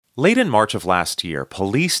Late in March of last year,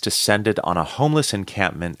 police descended on a homeless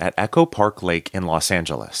encampment at Echo Park Lake in Los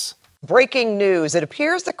Angeles. Breaking news. It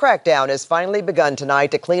appears the crackdown has finally begun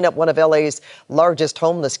tonight to clean up one of LA's largest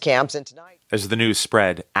homeless camps. And tonight, as the news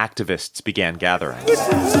spread, activists began gathering.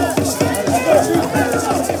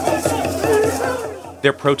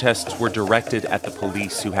 Their protests were directed at the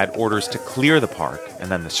police, who had orders to clear the park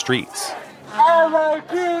and then the streets.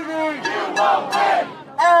 LAPD!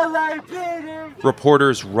 LAPD!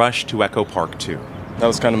 Reporters rushed to Echo Park, too. That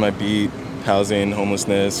was kind of my beat: housing,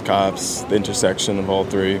 homelessness, cops, the intersection of all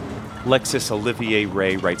three. Lexis Olivier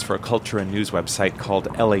Ray writes for a culture and news website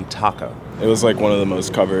called LA Taco. It was like one of the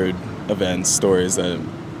most covered events, stories that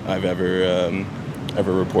I've ever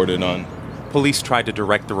reported on. Police tried to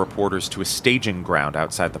direct the reporters to a staging ground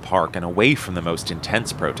outside the park and away from the most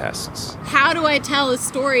intense protests. How do I tell a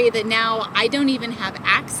story that now I don't even have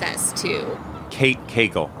access to? Kate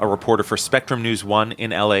Cagle, a reporter for Spectrum News 1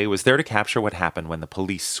 in LA, was there to capture what happened when the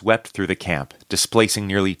police swept through the camp, displacing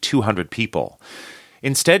nearly 200 people.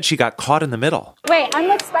 Instead, she got caught in the middle. Wait, I'm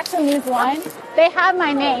with Spectrum News 1. They have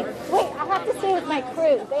my name. Wait, I have to stay with my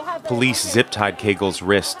crew. Police zip-tied Cagle's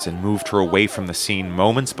wrists and moved her away from the scene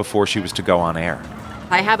moments before she was to go on air.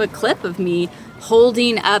 I have a clip of me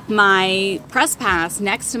holding up my press pass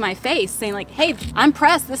next to my face, saying like, hey, I'm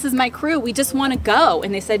press, this is my crew, we just want to go.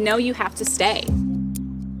 And they said, no, you have to stay.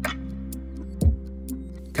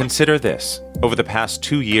 Consider this. Over the past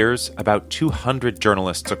 2 years, about 200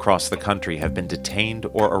 journalists across the country have been detained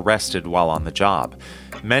or arrested while on the job.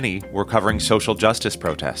 Many were covering social justice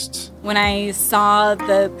protests. When I saw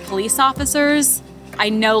the police officers, I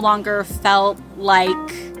no longer felt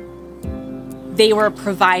like they were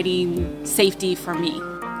providing safety for me.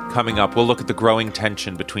 Coming up, we'll look at the growing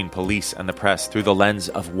tension between police and the press through the lens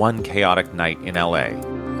of one chaotic night in LA.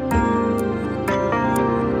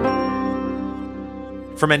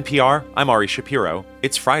 From NPR, I'm Ari Shapiro.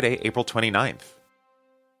 It's Friday, April 29th.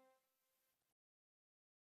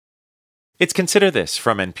 It's Consider This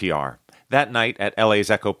from NPR. That night at LA's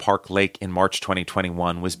Echo Park Lake in March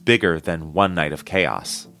 2021 was bigger than one night of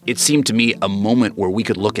chaos. It seemed to me a moment where we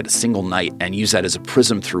could look at a single night and use that as a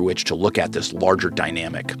prism through which to look at this larger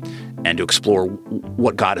dynamic and to explore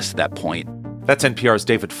what got us to that point. That's NPR's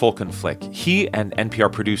David Folkenflik. He and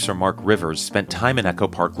NPR producer Mark Rivers spent time in Echo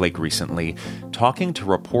Park Lake recently talking to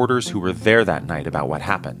reporters who were there that night about what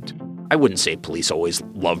happened. I wouldn't say police always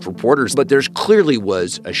loved reporters, but there clearly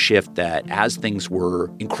was a shift that as things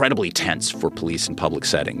were incredibly tense for police in public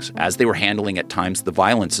settings, as they were handling at times the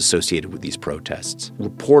violence associated with these protests,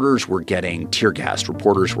 reporters were getting tear gassed,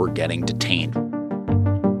 reporters were getting detained.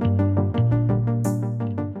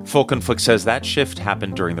 Folkenflik says that shift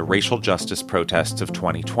happened during the racial justice protests of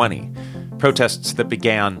 2020, protests that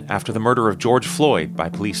began after the murder of George Floyd by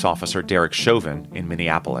police officer Derek Chauvin in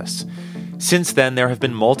Minneapolis. Since then, there have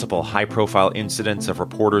been multiple high-profile incidents of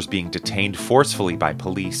reporters being detained forcefully by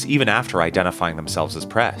police, even after identifying themselves as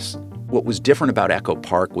press. What was different about Echo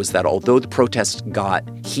Park was that although the protests got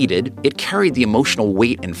heated, it carried the emotional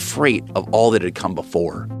weight and freight of all that had come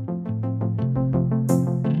before.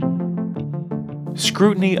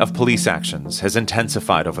 Scrutiny of police actions has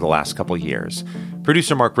intensified over the last couple years.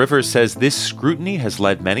 Producer Mark Rivers says this scrutiny has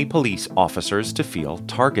led many police officers to feel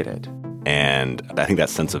targeted. And I think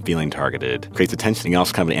that sense of feeling targeted creates a tension and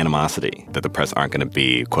also kind of an animosity that the press aren't going to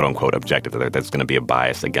be, quote unquote, objective, that there's going to be a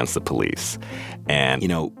bias against the police. And,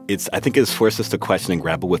 I think it's forced us to question and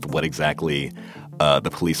grapple with what exactly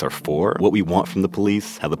the police are for, what we want from the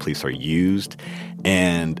police, how the police are used.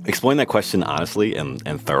 And exploring that question honestly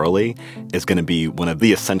and thoroughly is going to be one of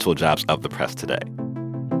the essential jobs of the press today.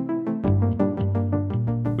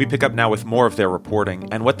 We pick up now with more of their reporting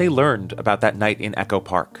and what they learned about that night in Echo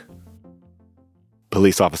Park.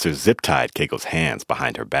 Police officers zip-tied Cagle's hands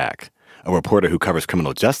behind her back. A reporter who covers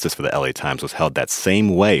criminal justice for the LA Times was held that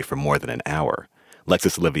same way for more than an hour.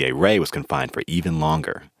 Lexis Olivier Ray was confined for even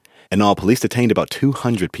longer. In all, police detained about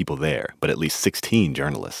 200 people there, but at least 16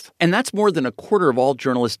 journalists. And that's more than a quarter of all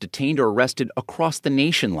journalists detained or arrested across the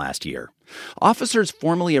nation last year. Officers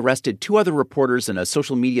formally arrested 2 other reporters and a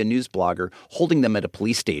social media news blogger, holding them at a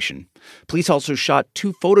police station. Police also shot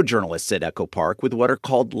 2 photojournalists at Echo Park with what are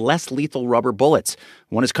called less lethal rubber bullets.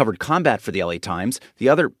 One has covered combat for the LA Times. The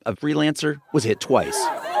other, a freelancer, was hit twice.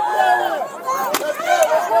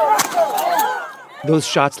 Those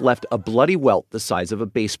shots left a bloody welt the size of a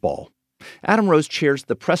baseball. Adam Rose chairs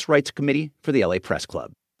the Press Rights Committee for the LA Press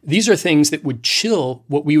Club. These are things that would chill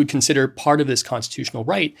what we would consider part of this constitutional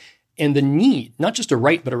right and the need, not just a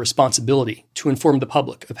right, but a responsibility to inform the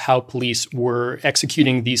public of how police were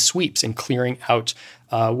executing these sweeps and clearing out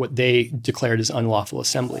what they declared as unlawful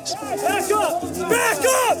assemblies. Back up! Back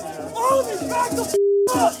up!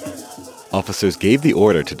 Officers gave the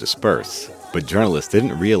order to disperse, but journalists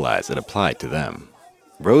didn't realize it applied to them.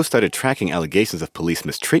 Rose started tracking allegations of police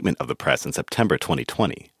mistreatment of the press in September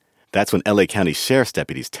 2020. That's when LA County Sheriff's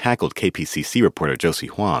deputies tackled KPCC reporter Josie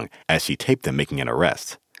Huang as she taped them making an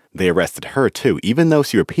arrest. They arrested her, too, even though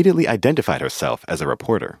she repeatedly identified herself as a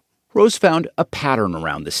reporter. Rose found a pattern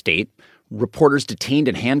around the state. Reporters detained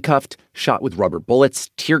and handcuffed, shot with rubber bullets,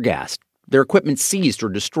 tear gassed, their equipment seized or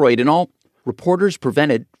destroyed, and all reporters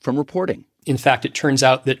prevented from reporting. In fact, it turns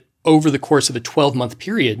out that over the course of a 12-month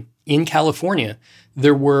period in California,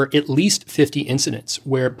 there were at least 50 incidents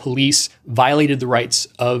where police violated the rights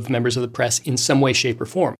of members of the press in some way, shape, or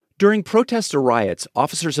form. During protests or riots,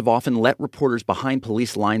 officers have often let reporters behind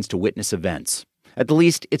police lines to witness events. At the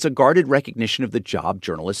least, it's a guarded recognition of the job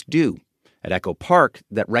journalists do. At Echo Park,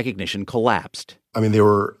 that recognition collapsed. I mean, there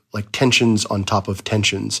were like tensions on top of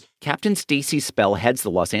tensions. Captain Stacy Spell heads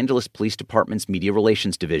the Los Angeles Police Department's Media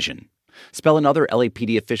Relations Division. Spell and other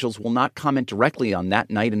LAPD officials will not comment directly on that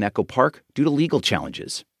night in Echo Park due to legal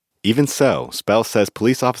challenges. Even so, Spell says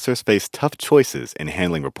police officers face tough choices in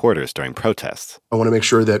handling reporters during protests. I want to make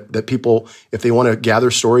sure that people, if they want to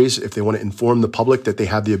gather stories, if they want to inform the public, that they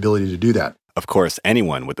have the ability to do that. Of course,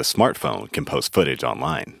 anyone with a smartphone can post footage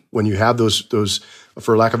online. When you have those,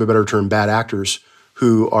 for lack of a better term, bad actors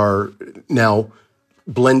who are now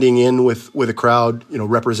blending in with a crowd,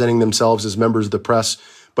 representing themselves as members of the press,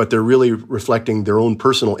 but they're really reflecting their own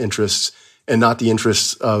personal interests and not the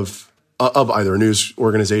interests of either a news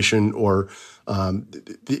organization or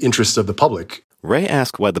the interests of the public. Ray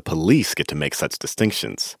asked why the police get to make such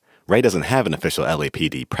distinctions. Ray doesn't have an official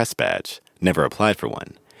LAPD press badge, never applied for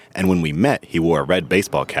one. And when we met, he wore a red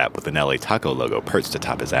baseball cap with an LA Taco logo perched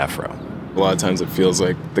atop his afro. A lot of times it feels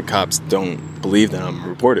like the cops don't believe that I'm a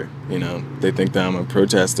reporter. They think that I'm a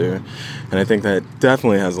protester. And I think that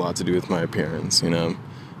definitely has a lot to do with my appearance,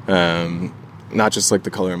 not just like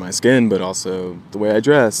the color of my skin, but also the way I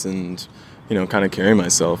dress and, kind of carry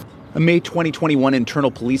myself. A May 2021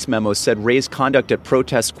 internal police memo said Ray's conduct at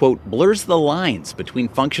protests, quote, blurs the lines between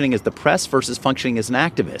functioning as the press versus functioning as an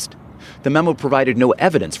activist. The memo provided no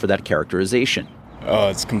evidence for that characterization. Oh,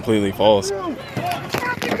 it's completely false.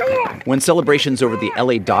 When celebrations over the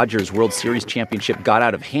LA Dodgers World Series championship got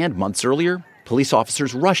out of hand months earlier, police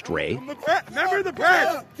officers rushed Ray. Member of the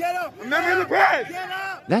press! Get up! Member of the press! Get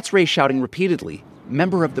up! That's Ray shouting repeatedly,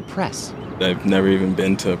 member of the press. I've never even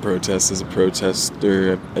been to a protest as a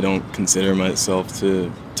protester. I don't consider myself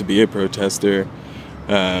to be a protester.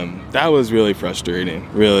 That was really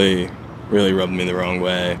frustrating. Really rubbed me the wrong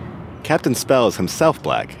way. Captain Spell is himself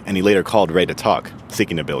black, and he later called Ray to talk,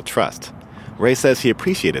 seeking to build trust. Ray says he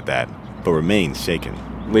appreciated that, but remains shaken.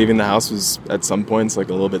 Leaving the house was, at some points, like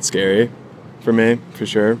a little bit scary for me, for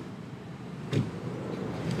sure.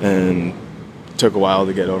 And it took a while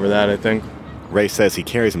to get over that, I think. Ray says he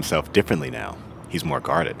carries himself differently now. He's more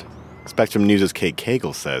guarded. Spectrum News' Kate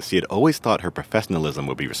Cagle says she had always thought her professionalism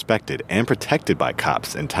would be respected and protected by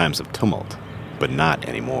cops in times of tumult, but not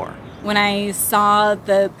anymore. When I saw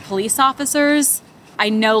the police officers, I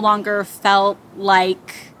no longer felt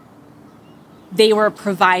like they were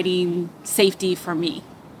providing safety for me.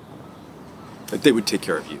 That they would take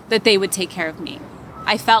care of you. That they would take care of me.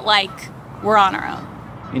 I felt like we're on our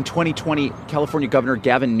own. In 2020, California Governor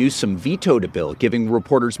Gavin Newsom vetoed a bill giving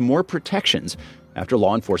reporters more protections after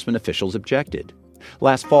law enforcement officials objected.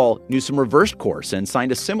 Last fall, Newsom reversed course and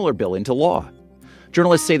signed a similar bill into law.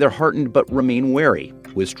 Journalists say they're heartened but remain wary,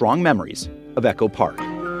 with strong memories of Echo Park.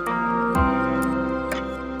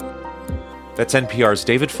 That's NPR's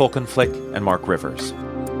David Folkenflik and Mark Rivers.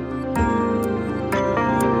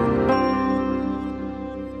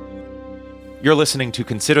 You're listening to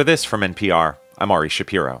Consider This from NPR. I'm Ari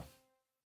Shapiro.